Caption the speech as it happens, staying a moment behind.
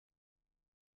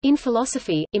In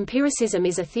philosophy, empiricism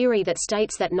is a theory that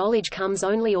states that knowledge comes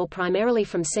only or primarily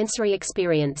from sensory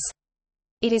experience.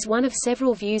 It is one of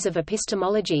several views of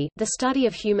epistemology, the study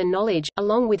of human knowledge,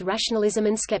 along with rationalism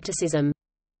and skepticism.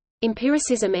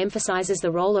 Empiricism emphasizes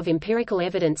the role of empirical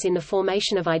evidence in the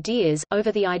formation of ideas,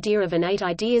 over the idea of innate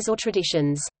ideas or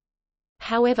traditions.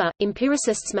 However,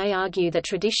 empiricists may argue that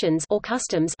traditions or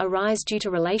customs arise due to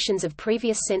relations of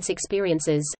previous sense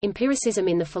experiences. Empiricism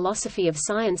in the philosophy of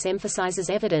science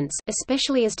emphasizes evidence,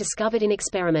 especially as discovered in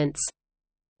experiments.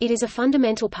 It is a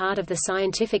fundamental part of the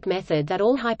scientific method that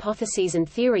all hypotheses and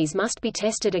theories must be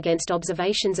tested against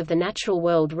observations of the natural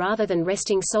world rather than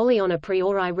resting solely on a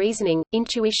priori reasoning,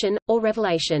 intuition, or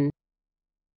revelation.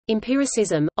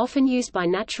 Empiricism, often used by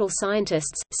natural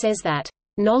scientists, says that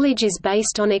knowledge is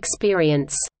based on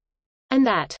experience, and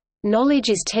that knowledge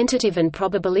is tentative and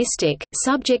probabilistic,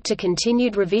 subject to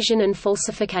continued revision and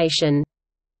falsification.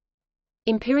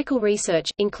 Empirical research,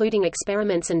 including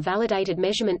experiments and validated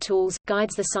measurement tools,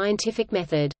 guides the scientific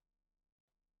method.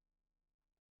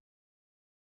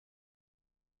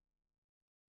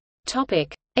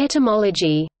 Topic: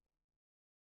 Etymology.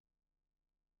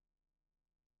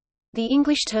 The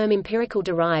English term empirical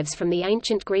derives from the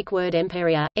ancient Greek word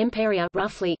emperia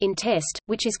roughly in test,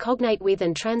 which is cognate with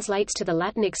and translates to the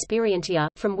Latin experientia,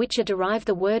 from which are derived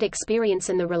the word experience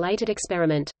and the related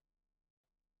experiment.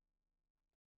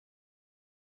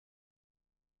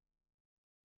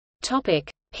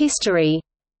 History.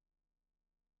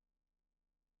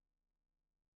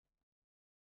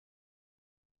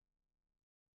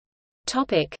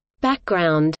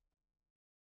 Background.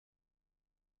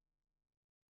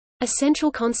 A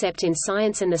central concept in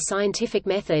science and the scientific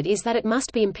method is that it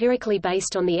must be empirically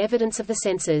based on the evidence of the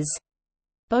senses.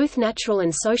 Both natural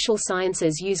and social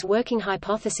sciences use working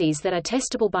hypotheses that are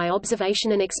testable by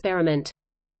observation and experiment.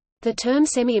 The term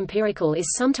semi-empirical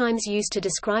is sometimes used to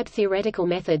describe theoretical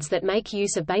methods that make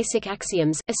use of basic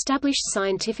axioms, established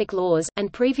scientific laws,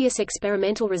 and previous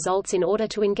experimental results in order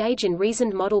to engage in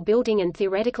reasoned model building and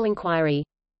theoretical inquiry.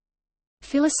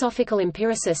 Philosophical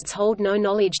empiricists hold no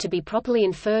knowledge to be properly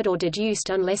inferred or deduced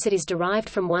unless it is derived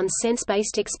from one's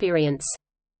sense-based experience.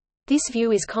 This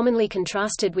view is commonly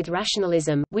contrasted with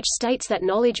rationalism, which states that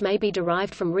knowledge may be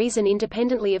derived from reason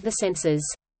independently of the senses.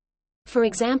 For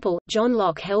example, John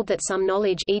Locke held that some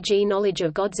knowledge, e.g. knowledge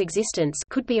of God's existence,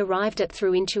 could be arrived at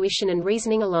through intuition and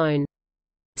reasoning alone.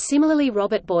 Similarly,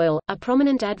 Robert Boyle, a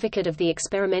prominent advocate of the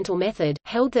experimental method,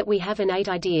 held that we have innate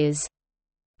ideas.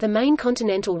 The main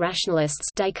continental rationalists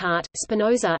Descartes,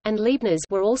 Spinoza, and Leibniz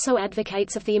were also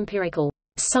advocates of the empirical,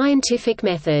 scientific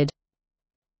method.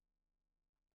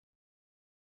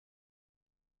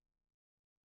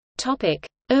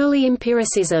 Early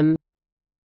empiricism.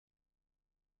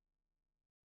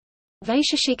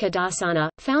 Vaisheshika Darsana,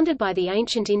 founded by the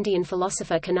ancient Indian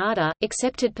philosopher Kanada,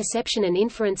 accepted perception and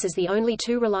inference as the only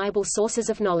two reliable sources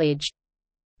of knowledge.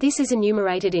 This is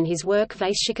enumerated in his work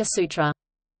Vaisheshika Sutra.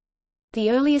 The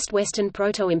earliest Western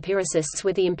proto-empiricists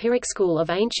were the empiric school of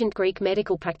ancient Greek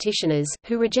medical practitioners,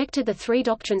 who rejected the three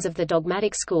doctrines of the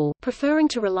dogmatic school, preferring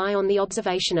to rely on the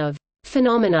observation of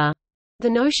phenomena. The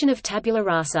notion of tabula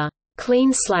rasa,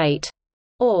 clean slate,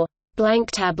 or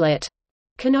blank tablet,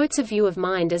 connotes a view of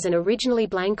mind as an originally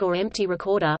blank or empty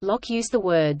recorder. Locke used the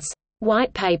words,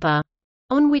 white paper,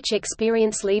 on which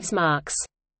experience leaves marks.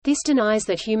 This denies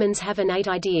that humans have innate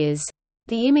ideas.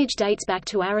 The image dates back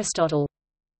to Aristotle.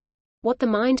 What the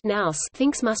mind nous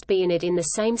thinks must be in it in the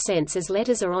same sense as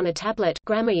letters are on a tablet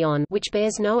grammaion, which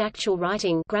bears no actual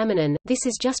writing grammanon. This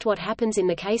is just what happens in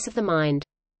the case of the mind.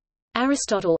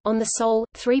 Aristotle, On the Soul,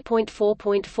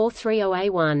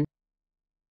 3.4.430a1.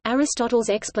 Aristotle's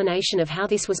explanation of how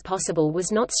this was possible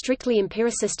was not strictly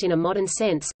empiricist in a modern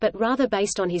sense, but rather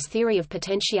based on his theory of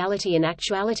potentiality and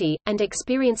actuality, and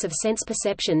experience of sense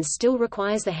perceptions still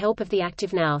requires the help of the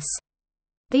active nous.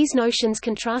 These notions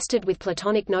contrasted with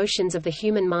Platonic notions of the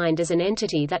human mind as an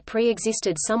entity that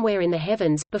pre-existed somewhere in the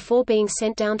heavens, before being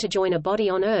sent down to join a body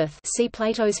on earth, see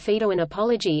Plato's Phaedo and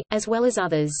Apology, as well as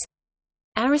others.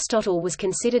 Aristotle was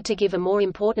considered to give a more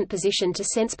important position to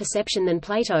sense perception than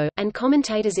Plato, and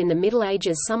commentators in the Middle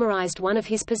Ages summarized one of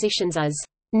his positions as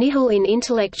nihil in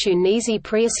intellectu nisi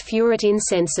prius furit in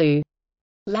sensu,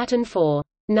 Latin for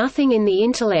nothing in the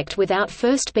intellect without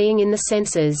first being in the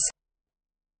senses.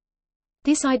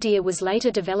 This idea was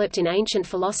later developed in ancient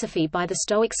philosophy by the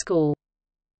Stoic school.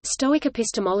 Stoic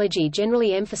epistemology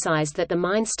generally emphasized that the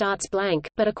mind starts blank,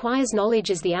 but acquires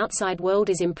knowledge as the outside world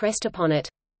is impressed upon it.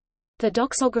 The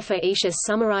doxographer Aetius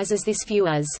summarizes this view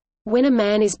as, when a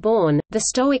man is born, the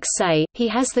Stoics say, he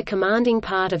has the commanding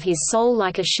part of his soul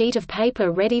like a sheet of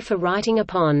paper ready for writing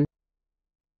upon.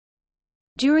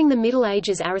 During the Middle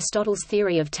Ages, Aristotle's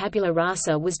theory of tabula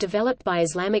rasa was developed by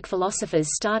Islamic philosophers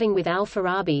starting with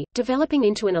al-Farabi, developing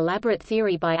into an elaborate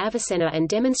theory by Avicenna and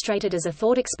demonstrated as a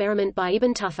thought experiment by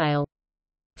Ibn Tufayl.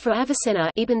 For Avicenna,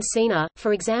 Ibn Sina,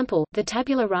 for example, the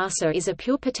tabula rasa is a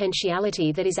pure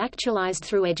potentiality that is actualized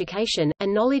through education,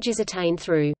 and knowledge is attained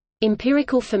through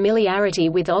empirical familiarity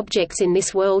with objects in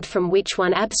this world from which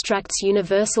one abstracts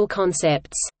universal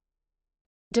concepts,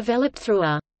 developed through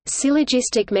a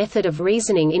syllogistic method of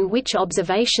reasoning in which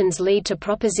observations lead to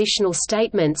propositional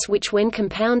statements which when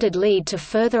compounded lead to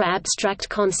further abstract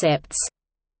concepts.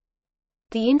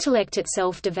 The intellect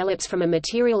itself develops from a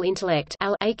material intellect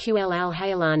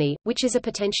which is a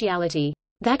potentiality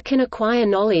that can acquire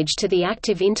knowledge to the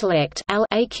active intellect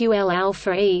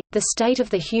the state of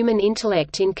the human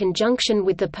intellect in conjunction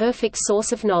with the perfect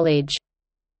source of knowledge.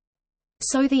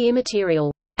 So the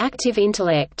immaterial, active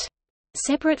intellect,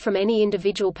 separate from any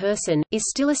individual person, is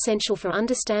still essential for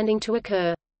understanding to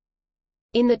occur.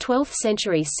 In the 12th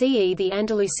century CE, the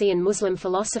Andalusian Muslim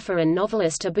philosopher and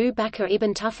novelist Abu Bakr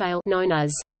ibn Tufayl, known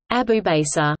as Abu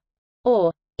Basir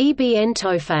or Ibn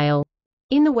Tufayl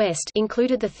in the West,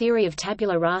 included the theory of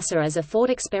tabula rasa as a thought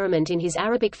experiment in his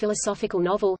Arabic philosophical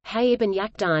novel, Hay ibn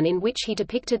Yaqdan, in which he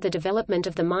depicted the development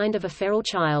of the mind of a feral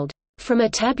child, from a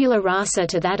tabula rasa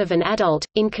to that of an adult,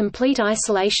 in complete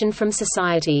isolation from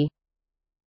society,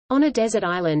 on a desert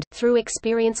island, through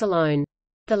experience alone.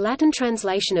 The Latin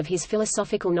translation of his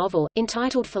philosophical novel,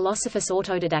 entitled Philosophus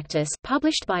Autodidactus,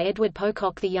 published by Edward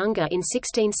Pocock the Younger in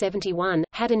 1671,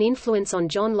 had an influence on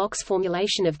John Locke's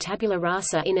formulation of tabula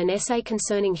rasa in an essay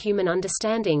concerning human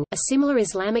understanding. A similar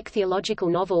Islamic theological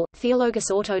novel, Theologus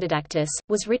Autodidactus,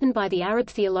 was written by the Arab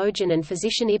theologian and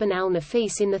physician Ibn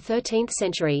al-Nafis in the 13th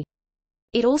century.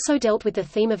 It also dealt with the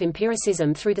theme of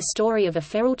empiricism through the story of a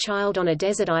feral child on a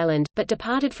desert island, but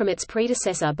departed from its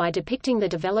predecessor by depicting the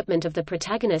development of the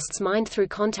protagonist's mind through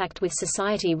contact with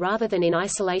society rather than in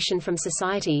isolation from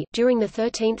society. During the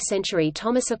 13th century,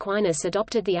 Thomas Aquinas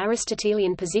adopted the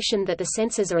Aristotelian position that the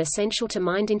senses are essential to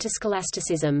mind into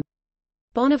scholasticism.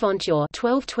 Bonaventure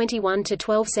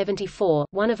 (1221–1274),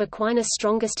 one of Aquinas'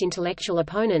 strongest intellectual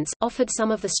opponents, offered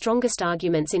some of the strongest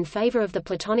arguments in favor of the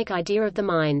Platonic idea of the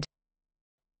mind.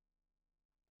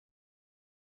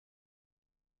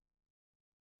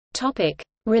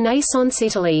 Renaissance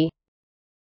Italy.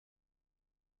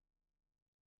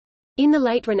 In the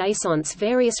late Renaissance,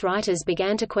 various writers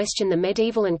began to question the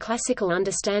medieval and classical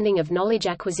understanding of knowledge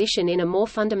acquisition in a more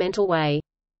fundamental way.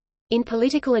 In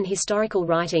political and historical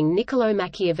writing, Niccolò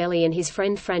Machiavelli and his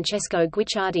friend Francesco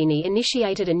Guicciardini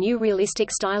initiated a new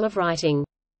realistic style of writing.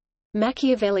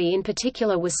 Machiavelli in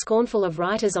particular was scornful of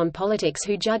writers on politics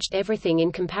who judged everything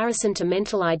in comparison to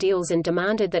mental ideals and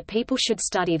demanded that people should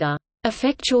study the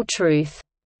effectual truth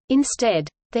instead.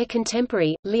 Their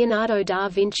contemporary, Leonardo da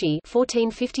Vinci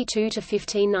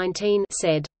 (1452–1519),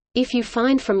 said, "If you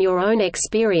find from your own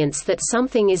experience that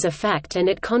something is a fact and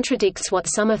it contradicts what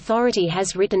some authority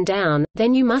has written down,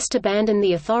 then you must abandon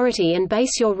the authority and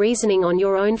base your reasoning on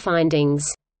your own findings."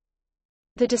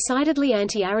 The decidedly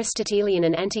anti-Aristotelian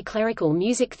and anti-clerical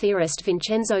music theorist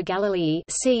Vincenzo Galilei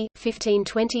c.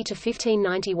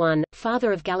 1520–1591,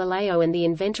 father of Galileo and the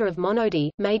inventor of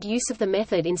monody, made use of the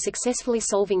method in successfully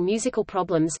solving musical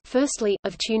problems, firstly,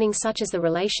 of tuning such as the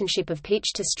relationship of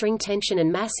pitch to string tension and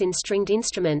mass in stringed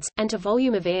instruments, and to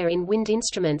volume of air in wind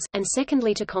instruments, and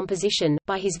secondly to composition,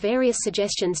 by his various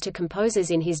suggestions to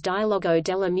composers in his Dialogo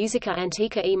della musica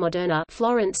antica e moderna,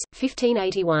 Florence,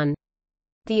 1581.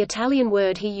 The Italian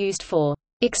word he used for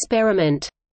experiment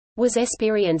was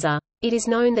esperienza. It is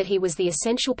known that he was the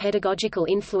essential pedagogical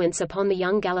influence upon the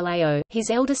young Galileo, his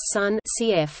eldest son,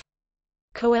 cf.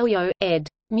 Coelho, ed.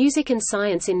 Music and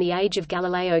Science in the Age of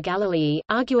Galileo Galilei,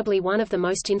 arguably one of the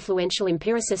most influential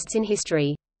empiricists in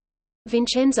history.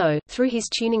 Vincenzo, through his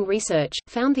tuning research,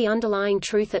 found the underlying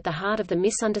truth at the heart of the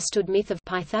misunderstood myth of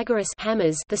Pythagoras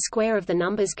hammers. The square of the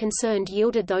numbers concerned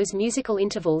yielded those musical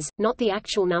intervals, not the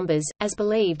actual numbers, as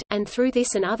believed, and through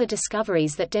this and other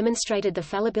discoveries that demonstrated the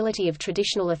fallibility of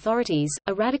traditional authorities,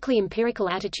 a radically empirical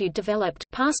attitude developed,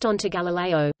 passed on to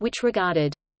Galileo, which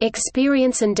regarded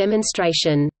experience and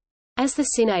demonstration as the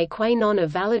sine qua non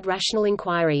of valid rational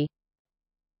inquiry.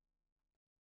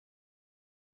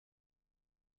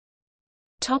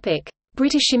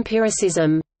 British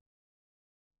empiricism.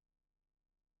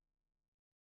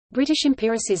 British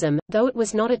empiricism, though it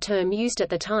was not a term used at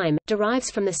the time, derives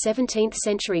from the 17th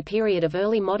century period of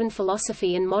early modern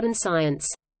philosophy and modern science.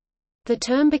 The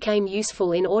term became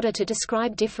useful in order to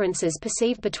describe differences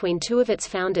perceived between two of its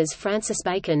founders, Francis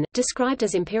Bacon, described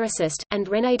as empiricist, and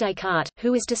René Descartes,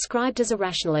 who is described as a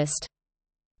rationalist.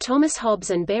 Thomas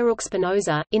Hobbes and Baruch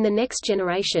Spinoza, in the next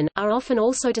generation, are often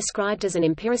also described as an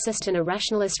empiricist and a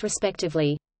rationalist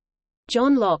respectively.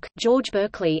 John Locke, George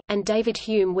Berkeley, and David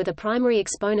Hume were the primary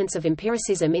exponents of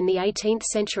empiricism in the 18th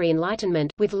century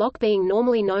Enlightenment, with Locke being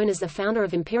normally known as the founder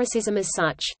of empiricism as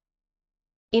such.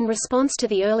 In response to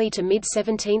the early to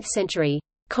mid-17th century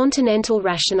continental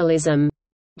rationalism,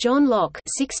 John Locke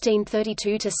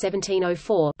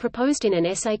 (1632–1704) proposed in an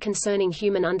essay concerning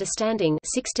human understanding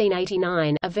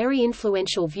 (1689) a very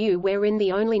influential view wherein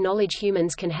the only knowledge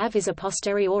humans can have is a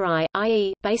posteriori,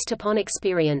 i.e., based upon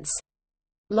experience.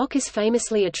 Locke is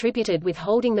famously attributed with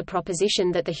holding the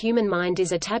proposition that the human mind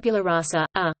is a tabula rasa,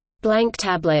 a blank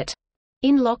tablet,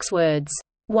 in Locke's words,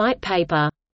 white paper,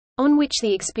 on which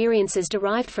the experiences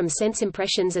derived from sense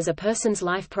impressions as a person's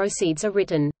life proceeds are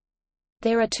written.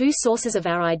 There are two sources of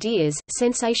our ideas,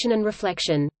 sensation and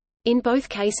reflection. In both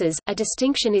cases, a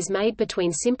distinction is made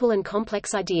between simple and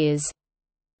complex ideas.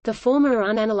 The former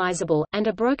are unanalyzable, and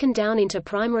are broken down into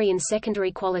primary and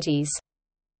secondary qualities.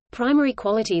 Primary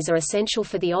qualities are essential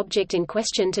for the object in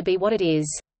question to be what it is.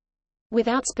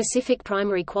 Without specific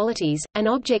primary qualities, an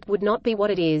object would not be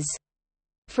what it is.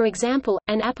 For example,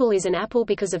 an apple is an apple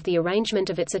because of the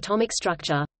arrangement of its atomic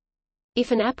structure.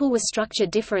 If an apple was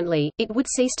structured differently, it would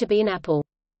cease to be an apple.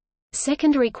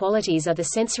 Secondary qualities are the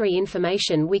sensory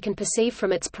information we can perceive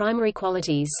from its primary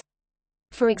qualities.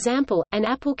 For example, an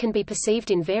apple can be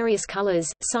perceived in various colors,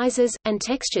 sizes, and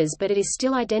textures, but it is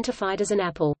still identified as an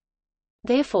apple.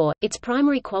 Therefore, its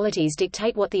primary qualities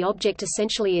dictate what the object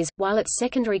essentially is, while its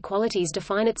secondary qualities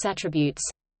define its attributes.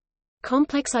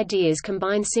 Complex ideas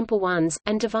combine simple ones,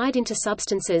 and divide into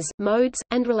substances, modes,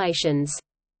 and relations.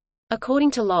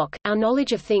 According to Locke, our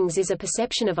knowledge of things is a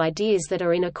perception of ideas that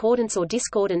are in accordance or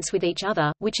discordance with each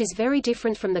other, which is very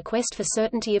different from the quest for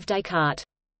certainty of Descartes.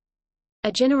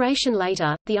 A generation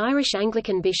later, the Irish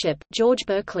Anglican bishop, George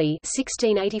Berkeley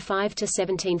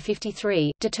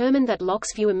 (1685–1753), determined that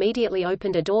Locke's view immediately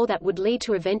opened a door that would lead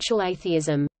to eventual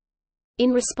atheism.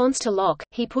 In response to Locke,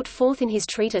 he put forth in his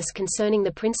treatise concerning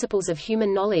the principles of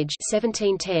human knowledge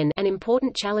 1710 an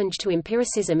important challenge to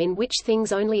empiricism in which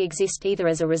things only exist either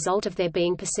as a result of their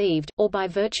being perceived, or by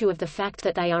virtue of the fact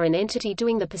that they are an entity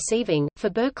doing the perceiving. For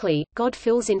Berkeley, God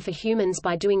fills in for humans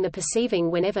by doing the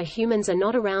perceiving whenever humans are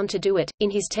not around to do it.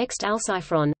 In his text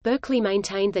Alciphron, Berkeley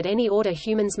maintained that any order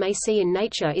humans may see in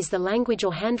nature is the language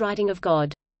or handwriting of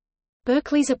God.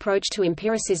 Berkeley's approach to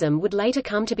empiricism would later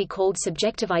come to be called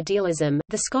subjective idealism.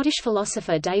 The Scottish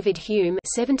philosopher David Hume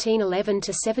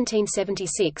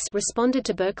 (1711–1776) responded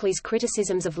to Berkeley's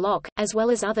criticisms of Locke, as well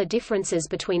as other differences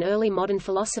between early modern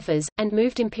philosophers, and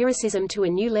moved empiricism to a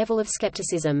new level of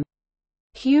skepticism.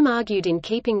 Hume argued in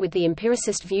keeping with the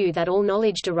empiricist view that all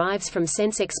knowledge derives from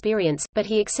sense experience, but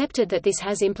he accepted that this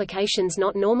has implications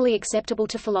not normally acceptable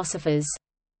to philosophers.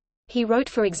 He wrote,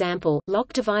 for example,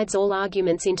 Locke divides all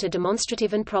arguments into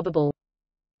demonstrative and probable.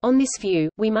 On this view,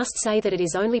 we must say that it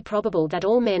is only probable that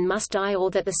all men must die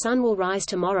or that the sun will rise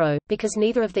tomorrow, because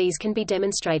neither of these can be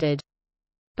demonstrated.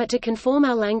 But to conform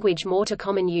our language more to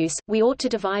common use, we ought to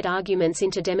divide arguments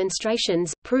into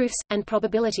demonstrations, proofs, and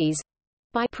probabilities.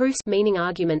 By proofs meaning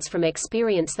arguments from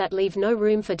experience that leave no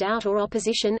room for doubt or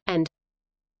opposition, and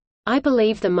I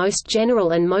believe the most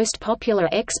general and most popular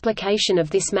explication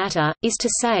of this matter, is to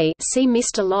say, see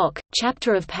Mr. Locke,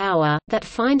 Chapter of Power, that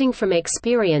finding from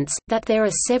experience, that there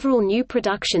are several new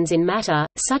productions in matter,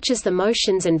 such as the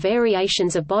motions and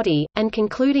variations of body, and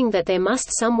concluding that there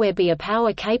must somewhere be a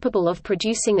power capable of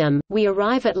producing them, we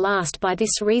arrive at last by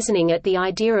this reasoning at the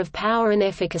idea of power and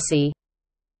efficacy.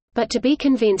 But to be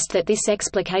convinced that this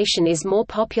explication is more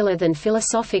popular than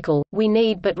philosophical, we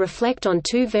need but reflect on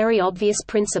two very obvious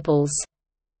principles.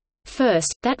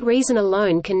 First, that reason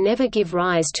alone can never give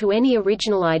rise to any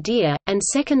original idea, and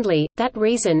secondly, that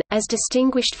reason, as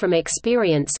distinguished from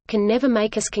experience, can never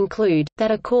make us conclude,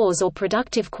 that a cause or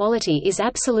productive quality is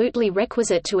absolutely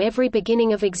requisite to every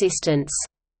beginning of existence.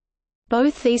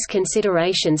 Both these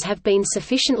considerations have been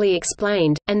sufficiently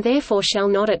explained, and therefore shall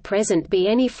not at present be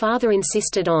any farther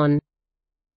insisted on.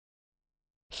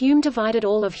 Hume divided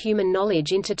all of human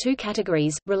knowledge into two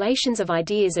categories, relations of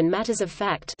ideas and matters of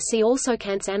fact. See also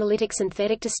Kant's analytic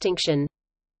synthetic distinction.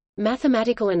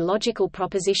 Mathematical and logical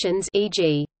propositions,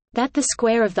 e.g., that the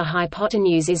square of the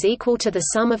hypotenuse is equal to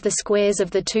the sum of the squares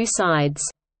of the two sides,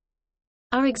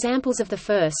 are examples of the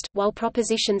first, while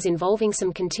propositions involving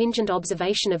some contingent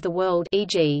observation of the world,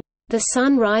 e.g., the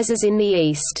sun rises in the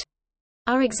east,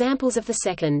 are examples of the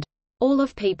second. All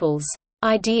of people's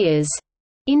ideas,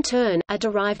 in turn, are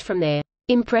derived from their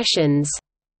impressions.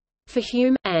 For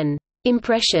Hume, an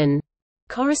impression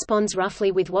corresponds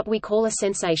roughly with what we call a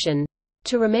sensation.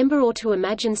 To remember or to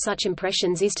imagine such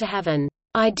impressions is to have an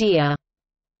idea.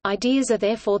 Ideas are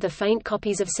therefore the faint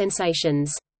copies of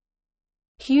sensations.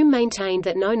 Hume maintained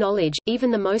that no knowledge,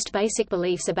 even the most basic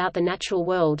beliefs about the natural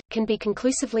world, can be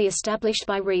conclusively established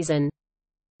by reason.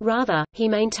 Rather, he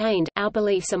maintained, our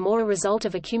beliefs are more a result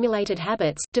of accumulated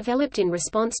habits, developed in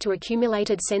response to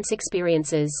accumulated sense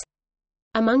experiences.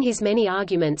 Among his many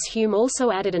arguments, Hume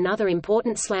also added another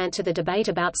important slant to the debate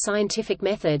about scientific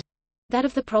method, that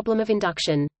of the problem of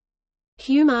induction.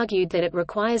 Hume argued that it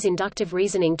requires inductive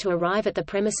reasoning to arrive at the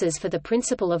premises for the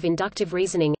principle of inductive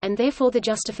reasoning, and therefore the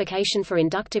justification for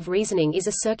inductive reasoning is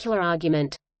a circular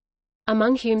argument.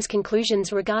 Among Hume's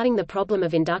conclusions regarding the problem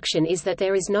of induction is that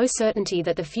there is no certainty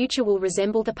that the future will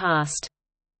resemble the past.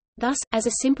 Thus, as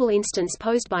a simple instance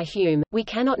posed by Hume, we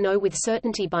cannot know with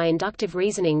certainty by inductive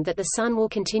reasoning that the sun will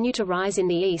continue to rise in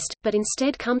the east, but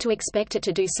instead come to expect it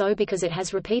to do so because it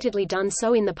has repeatedly done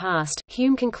so in the past.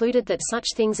 Hume concluded that such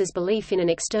things as belief in an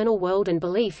external world and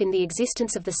belief in the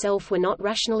existence of the self were not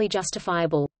rationally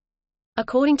justifiable.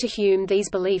 According to Hume, these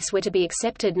beliefs were to be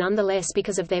accepted nonetheless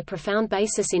because of their profound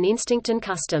basis in instinct and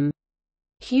custom.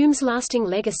 Hume's lasting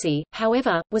legacy,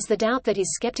 however, was the doubt that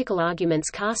his skeptical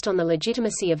arguments cast on the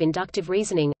legitimacy of inductive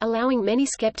reasoning, allowing many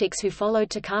skeptics who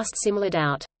followed to cast similar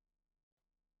doubt.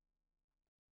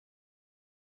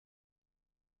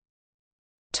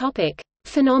 Topic: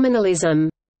 Phenomenalism.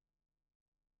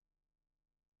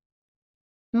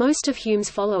 Most of Hume's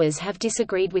followers have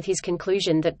disagreed with his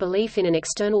conclusion that belief in an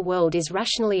external world is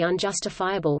rationally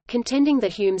unjustifiable, contending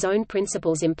that Hume's own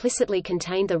principles implicitly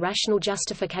contained the rational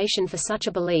justification for such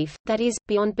a belief, that is,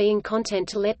 beyond being content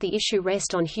to let the issue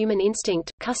rest on human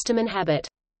instinct, custom and habit.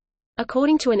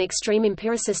 According to an extreme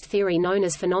empiricist theory known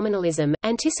as phenomenalism,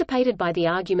 anticipated by the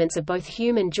arguments of both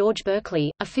Hume and George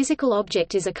Berkeley, a physical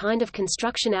object is a kind of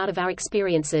construction out of our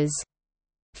experiences.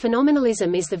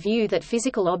 Phenomenalism is the view that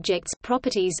physical objects,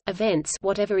 properties, events,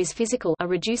 whatever is physical, are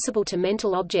reducible to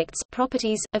mental objects,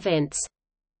 properties, events.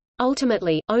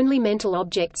 Ultimately, only mental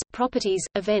objects, properties,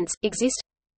 events, exist.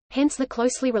 Hence the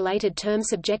closely related term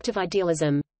subjective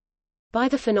idealism. By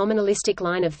the phenomenalistic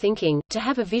line of thinking, to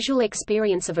have a visual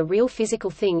experience of a real physical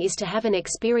thing is to have an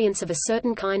experience of a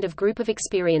certain kind of group of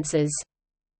experiences.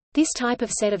 This type of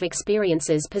set of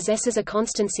experiences possesses a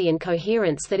constancy and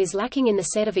coherence that is lacking in the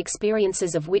set of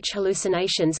experiences of which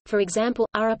hallucinations, for example,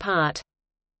 are a part.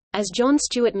 As John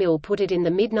Stuart Mill put it in the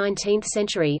mid-19th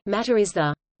century, matter is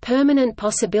the permanent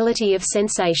possibility of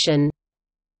sensation.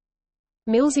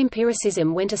 Mill's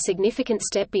empiricism went a significant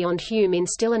step beyond Hume in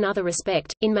still another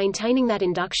respect, in maintaining that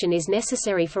induction is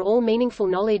necessary for all meaningful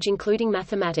knowledge including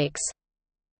mathematics.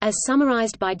 As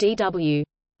summarized by D.W.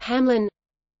 Hamlin,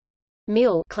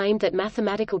 Mill claimed that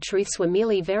mathematical truths were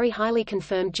merely very highly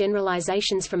confirmed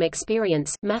generalizations from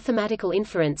experience, mathematical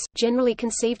inference, generally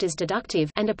conceived as deductive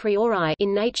and a priori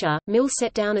in nature, Mill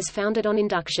set down as founded on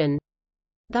induction.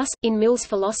 Thus, in Mill's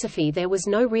philosophy there was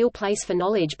no real place for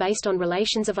knowledge based on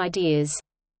relations of ideas.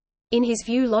 In his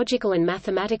view, logical and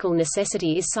mathematical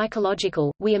necessity is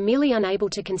psychological, we are merely unable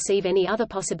to conceive any other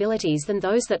possibilities than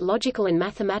those that logical and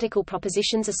mathematical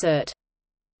propositions assert.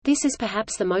 This is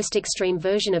perhaps the most extreme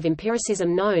version of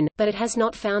empiricism known, but it has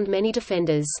not found many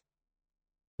defenders.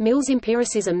 Mill's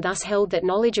empiricism thus held that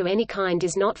knowledge of any kind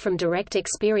is not from direct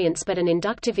experience but an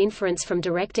inductive inference from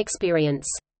direct experience.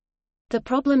 The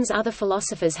problems other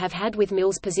philosophers have had with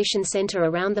Mill's position center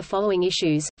around the following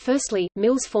issues. Firstly,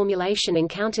 Mill's formulation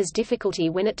encounters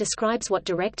difficulty when it describes what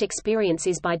direct experience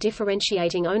is by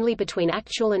differentiating only between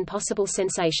actual and possible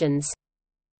sensations.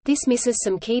 This misses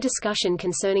some key discussion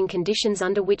concerning conditions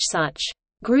under which such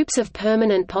groups of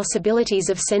permanent possibilities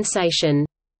of sensation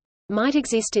might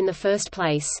exist in the first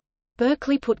place.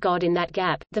 Berkeley put God in that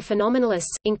gap. The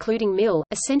phenomenalists, including Mill,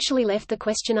 essentially left the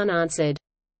question unanswered.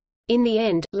 In the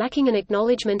end, lacking an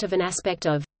acknowledgement of an aspect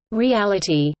of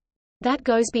reality that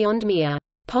goes beyond mere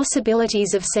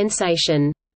possibilities of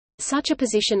sensation, such a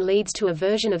position leads to a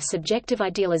version of subjective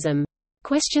idealism.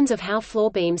 Questions of how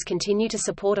floor beams continue to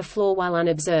support a floor while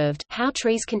unobserved, how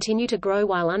trees continue to grow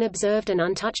while unobserved and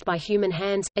untouched by human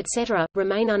hands, etc.,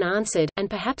 remain unanswered,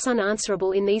 and perhaps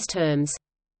unanswerable in these terms.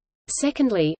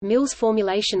 Secondly, Mill's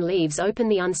formulation leaves open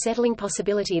the unsettling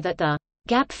possibility that the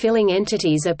gap-filling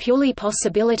entities are purely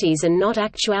possibilities and not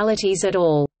actualities at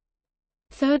all.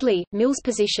 Thirdly, Mill's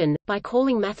position, by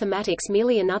calling mathematics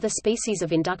merely another species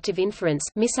of inductive inference,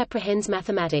 misapprehends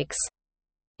mathematics.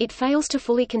 It fails to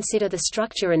fully consider the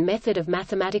structure and method of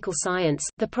mathematical science,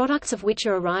 the products of which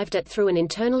are arrived at through an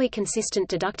internally consistent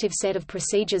deductive set of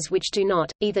procedures which do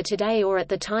not, either today or at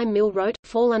the time Mill wrote,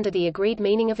 fall under the agreed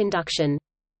meaning of induction.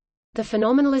 The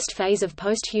phenomenalist phase of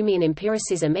post-Humean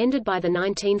empiricism ended by the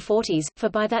 1940s, for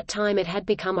by that time it had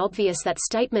become obvious that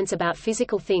statements about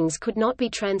physical things could not be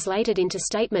translated into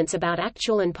statements about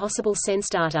actual and possible sense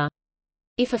data.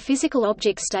 If a physical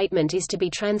object statement is to be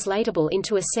translatable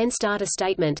into a sense data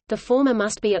statement, the former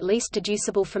must be at least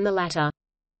deducible from the latter.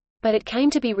 But it came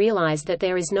to be realized that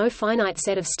there is no finite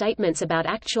set of statements about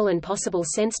actual and possible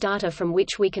sense data from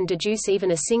which we can deduce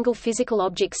even a single physical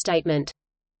object statement.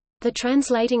 The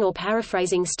translating or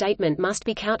paraphrasing statement must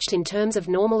be couched in terms of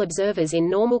normal observers in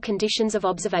normal conditions of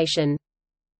observation.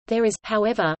 There is,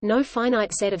 however, no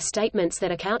finite set of statements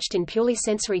that are couched in purely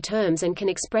sensory terms and can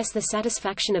express the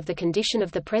satisfaction of the condition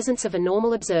of the presence of a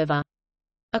normal observer.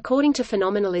 According to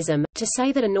phenomenalism, to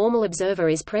say that a normal observer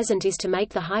is present is to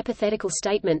make the hypothetical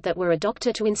statement that were a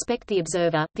doctor to inspect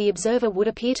the observer would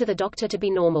appear to the doctor to be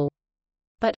normal.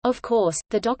 But, of course,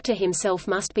 the doctor himself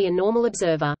must be a normal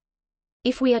observer.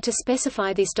 If we are to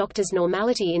specify this doctor's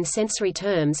normality in sensory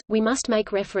terms, we must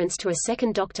make reference to a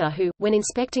second doctor who, when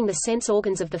inspecting the sense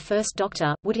organs of the first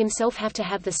doctor, would himself have to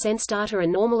have the sense data a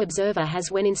normal observer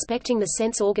has when inspecting the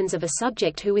sense organs of a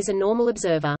subject who is a normal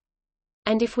observer.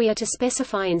 And if we are to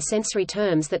specify in sensory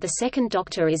terms that the second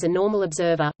doctor is a normal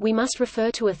observer, we must refer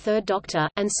to a third doctor,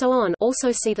 and so on.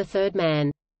 Also see the third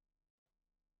man.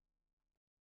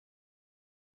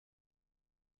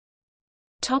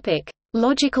 Topic: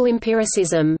 Logical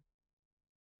empiricism.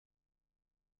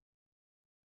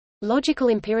 Logical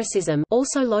empiricism,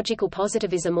 also logical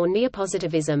positivism or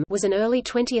neopositivism, was an early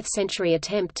 20th-century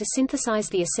attempt to synthesize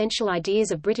the essential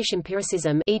ideas of British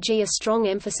empiricism, e.g. a strong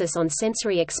emphasis on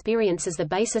sensory experience as the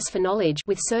basis for knowledge,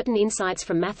 with certain insights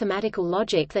from mathematical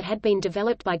logic that had been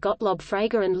developed by Gottlob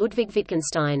Frege and Ludwig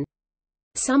Wittgenstein.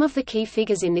 Some of the key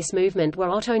figures in this movement were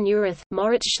Otto Neurath,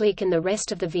 Moritz Schlick and the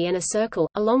rest of the Vienna Circle,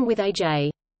 along with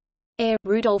A.J. Ayer,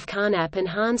 Rudolf Carnap and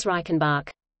Hans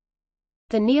Reichenbach.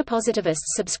 The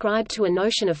neopositivists subscribed to a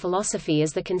notion of philosophy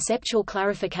as the conceptual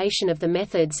clarification of the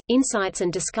methods, insights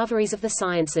and discoveries of the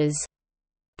sciences.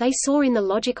 They saw in the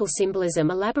logical symbolism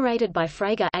elaborated by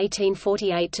Frege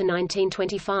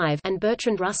 (1848–1925) and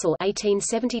Bertrand Russell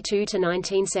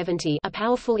 (1872–1970) a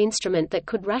powerful instrument that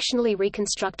could rationally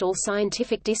reconstruct all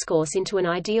scientific discourse into an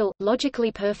ideal,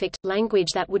 logically perfect,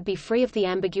 language that would be free of the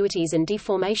ambiguities and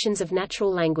deformations of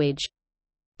natural language.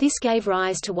 This gave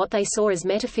rise to what they saw as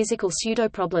metaphysical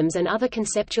pseudo-problems and other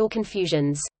conceptual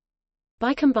confusions.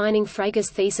 By combining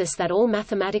Frege's thesis that all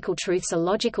mathematical truths are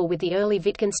logical with the early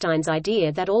Wittgenstein's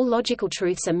idea that all logical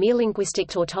truths are mere linguistic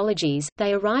tautologies,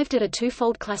 they arrived at a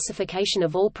twofold classification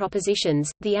of all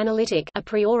propositions, the analytic a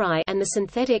priori and the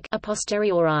synthetic a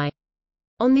posteriori.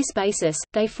 On this basis,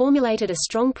 they formulated a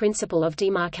strong principle of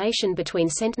demarcation between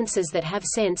sentences that have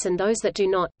sense and those that do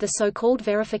not, the so-called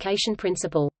verification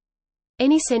principle.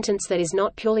 Any sentence that is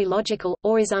not purely logical,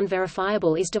 or is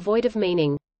unverifiable is devoid of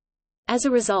meaning. As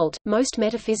a result, most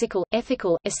metaphysical,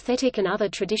 ethical, aesthetic and other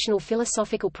traditional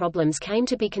philosophical problems came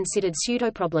to be considered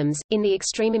pseudo-problems. In the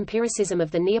extreme empiricism of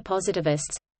the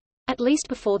neopositivists—at least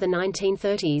before the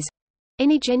 1930s,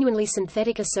 any genuinely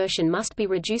synthetic assertion must be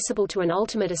reducible to an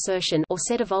ultimate assertion or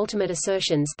set of ultimate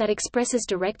assertions that expresses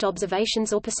direct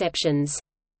observations or perceptions.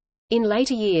 In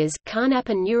later years, Carnap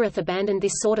and Neurath abandoned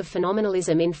this sort of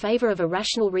phenomenalism in favor of a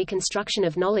rational reconstruction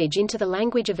of knowledge into the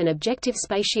language of an objective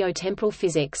spatio-temporal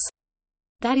physics.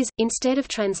 That is, instead of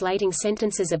translating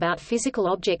sentences about physical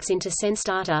objects into sense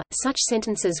data, such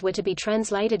sentences were to be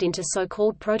translated into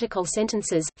so-called protocol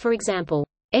sentences, for example,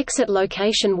 X at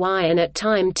location Y and at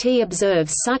time T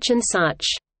observes such and such.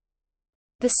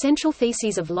 The central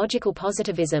theses of logical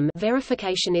positivism,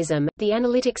 verificationism, the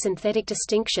analytic-synthetic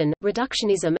distinction,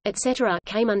 reductionism, etc.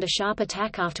 came under sharp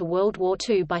attack after World War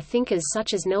II by thinkers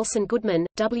such as Nelson Goodman,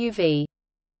 W.V.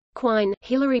 Quine,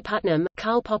 Hilary Putnam,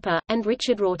 Karl Popper, and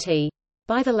Richard Rorty.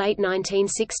 By the late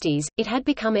 1960s, it had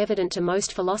become evident to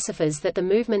most philosophers that the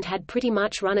movement had pretty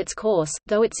much run its course,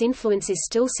 though its influence is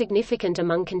still significant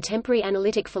among contemporary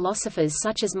analytic philosophers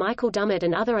such as Michael Dummett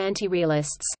and other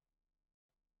anti-realists.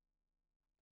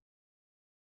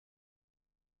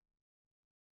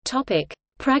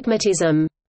 Pragmatism.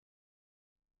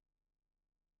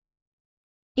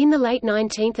 In the late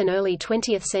 19th and early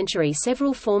 20th century,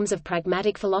 several forms of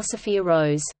pragmatic philosophy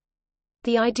arose.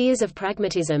 The ideas of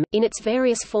pragmatism, in its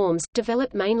various forms,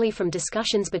 developed mainly from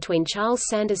discussions between Charles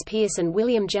Sanders Peirce and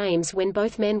William James when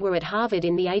both men were at Harvard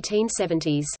in the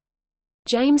 1870s.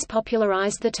 James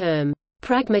popularized the term,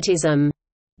 pragmatism,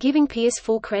 giving Peirce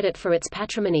full credit for its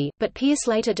patrimony, but Peirce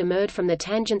later demurred from the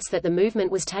tangents that the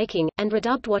movement was taking, and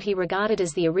redubbed what he regarded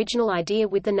as the original idea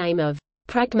with the name of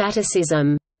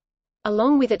pragmaticism.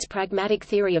 Along with its pragmatic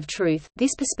theory of truth,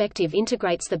 this perspective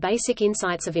integrates the basic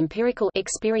insights of empirical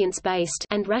experience-based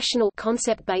and rational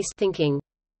concept-based thinking.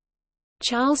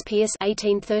 Charles Peirce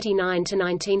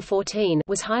 (1839–1914)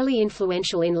 was highly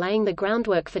influential in laying the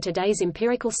groundwork for today's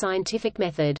empirical scientific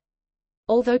method.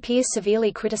 Although Peirce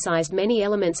severely criticized many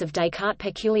elements of Descartes'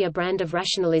 peculiar brand of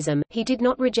rationalism, he did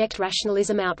not reject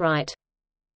rationalism outright.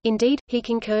 Indeed, he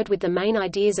concurred with the main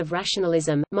ideas of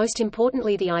rationalism, most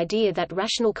importantly the idea that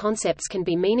rational concepts can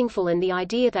be meaningful and the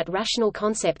idea that rational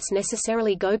concepts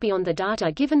necessarily go beyond the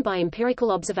data given by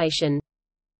empirical observation.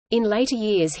 In later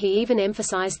years he even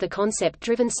emphasized the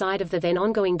concept-driven side of the then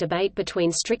ongoing debate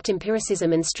between strict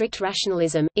empiricism and strict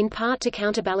rationalism, in part to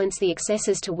counterbalance the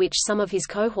excesses to which some of his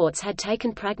cohorts had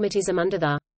taken pragmatism under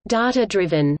the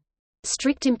data-driven,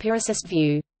 strict empiricist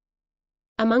view.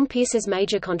 Among Peirce's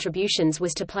major contributions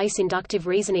was to place inductive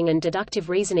reasoning and deductive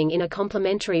reasoning in a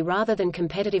complementary rather than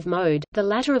competitive mode, the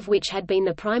latter of which had been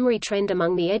the primary trend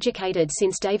among the educated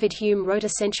since David Hume wrote a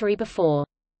century before.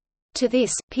 To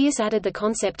this, Peirce added the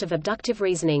concept of abductive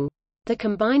reasoning. The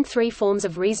combined three forms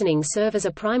of reasoning serve as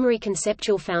a primary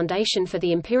conceptual foundation for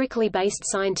the empirically based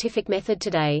scientific method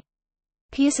today.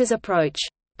 Peirce's approach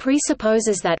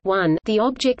presupposes that 1. The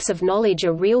objects of knowledge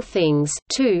are real things,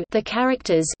 2. The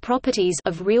characters properties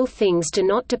of real things do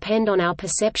not depend on our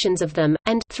perceptions of them,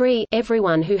 and 3.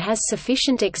 Everyone who has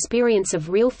sufficient experience of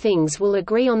real things will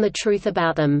agree on the truth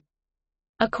about them.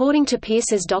 According to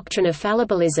Peirce's doctrine of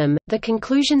fallibilism, the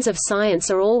conclusions of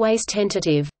science are always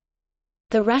tentative.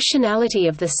 The rationality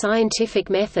of the scientific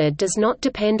method does not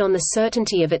depend on the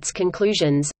certainty of its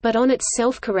conclusions, but on its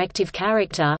self-corrective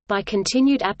character. By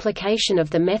continued application of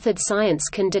the method, science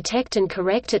can detect and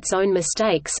correct its own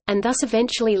mistakes, and thus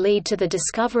eventually lead to the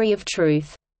discovery of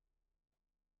truth.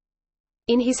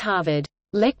 In his Harvard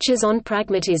Lectures on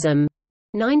Pragmatism,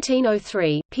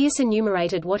 1903, Peirce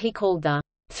enumerated what he called the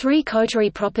three coterie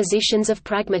propositions of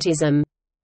pragmatism,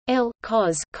 L.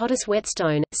 Cos. Cottus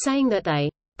Whetstone, saying that they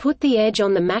put the edge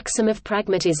on the maxim of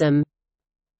pragmatism.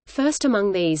 First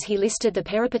among these he listed the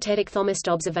peripatetic Thomist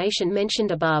observation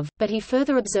mentioned above, but he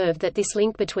further observed that this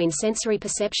link between sensory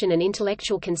perception and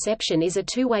intellectual conception is a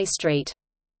two-way street.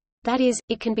 That is,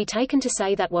 it can be taken to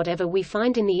say that whatever we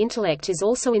find in the intellect is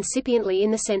also incipiently in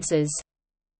the senses.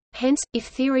 Hence, if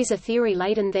theories are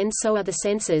theory-laden, then so are the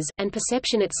senses, and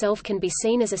perception itself can be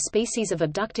seen as a species of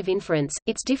abductive inference,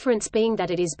 its difference being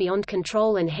that it is beyond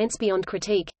control and hence beyond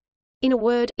critique. In a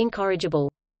word,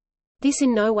 incorrigible. This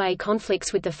in no way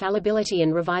conflicts with the fallibility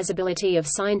and revisability of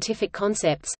scientific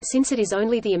concepts, since it is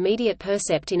only the immediate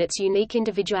percept in its unique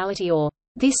individuality or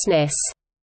thisness,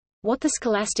 what the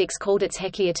scholastics called its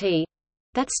haekiati,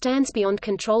 that stands beyond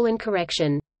control and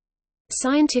correction.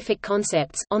 Scientific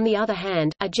concepts, on the other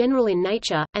hand, are general in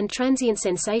nature, and transient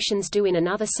sensations do in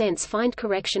another sense find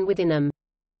correction within them.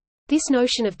 This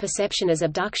notion of perception as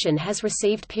abduction has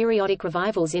received periodic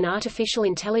revivals in artificial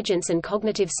intelligence and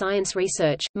cognitive science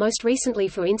research, most recently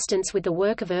for instance with the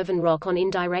work of Irvin Rock on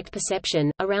indirect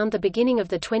perception. Around the beginning of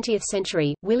the 20th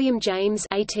century, William James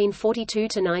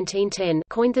 (1842–1910)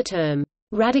 coined the term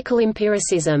radical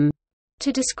empiricism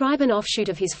to describe an offshoot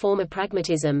of his form of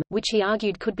pragmatism, which he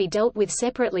argued could be dealt with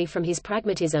separately from his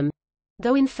pragmatism,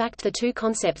 though in fact the two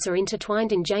concepts are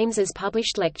intertwined in James's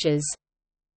published lectures.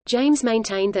 James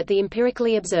maintained that the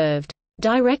empirically observed,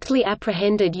 directly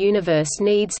apprehended universe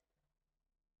needs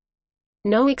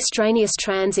no extraneous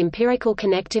trans-empirical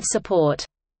connective support,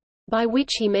 by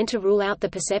which he meant to rule out the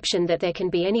perception that there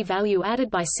can be any value added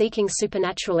by seeking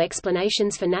supernatural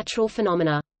explanations for natural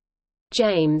phenomena.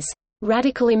 James'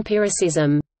 radical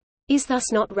empiricism is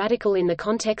thus not radical in the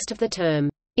context of the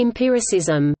term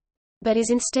empiricism, but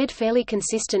is instead fairly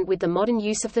consistent with the modern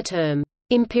use of the term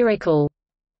empirical.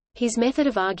 His method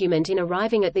of argument in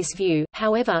arriving at this view,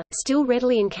 however, still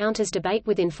readily encounters debate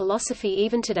within philosophy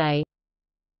even today.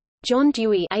 John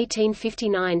Dewey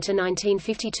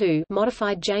 (1859–1952)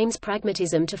 modified James'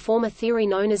 pragmatism to form a theory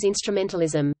known as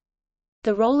instrumentalism.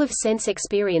 The role of sense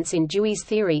experience in Dewey's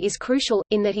theory is crucial,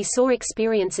 in that he saw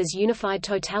experience as unified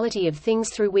totality of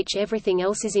things through which everything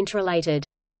else is interrelated.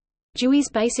 Dewey's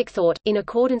basic thought, in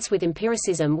accordance with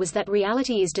empiricism, was that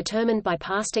reality is determined by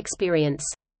past experience.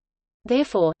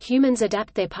 Therefore, humans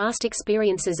adapt their past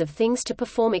experiences of things to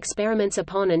perform experiments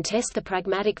upon and test the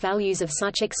pragmatic values of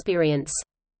such experience.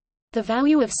 The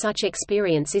value of such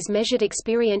experience is measured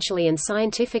experientially and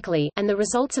scientifically, and the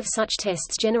results of such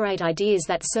tests generate ideas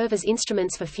that serve as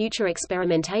instruments for future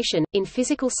experimentation, in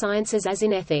physical sciences as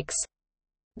in ethics.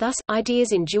 Thus,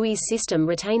 ideas in Dewey's system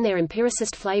retain their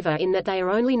empiricist flavor in that they are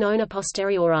only known a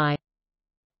posteriori.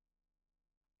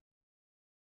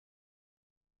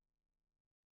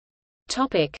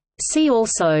 See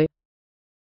also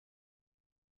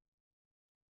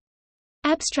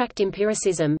Abstract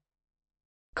empiricism,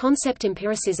 concept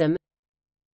empiricism,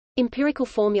 empirical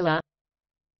formula,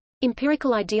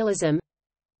 empirical idealism,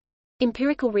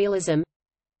 empirical realism,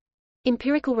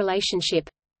 empirical relationship,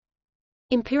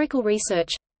 empirical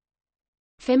research,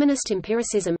 feminist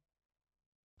empiricism,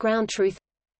 ground truth,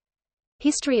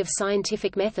 history of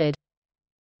scientific method,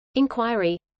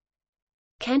 inquiry,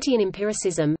 Kantian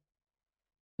empiricism,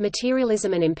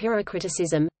 materialism and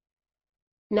empiricism,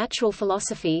 natural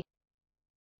philosophy,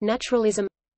 naturalism,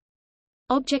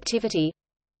 objectivity,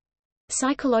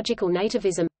 psychological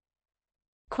nativism,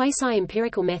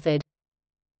 quasi-empirical method,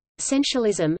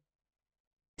 sensualism,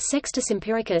 sextus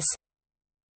empiricus,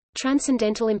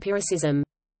 transcendental empiricism.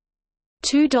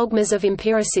 Two dogmas of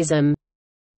empiricism.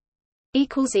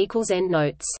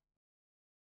 Endnotes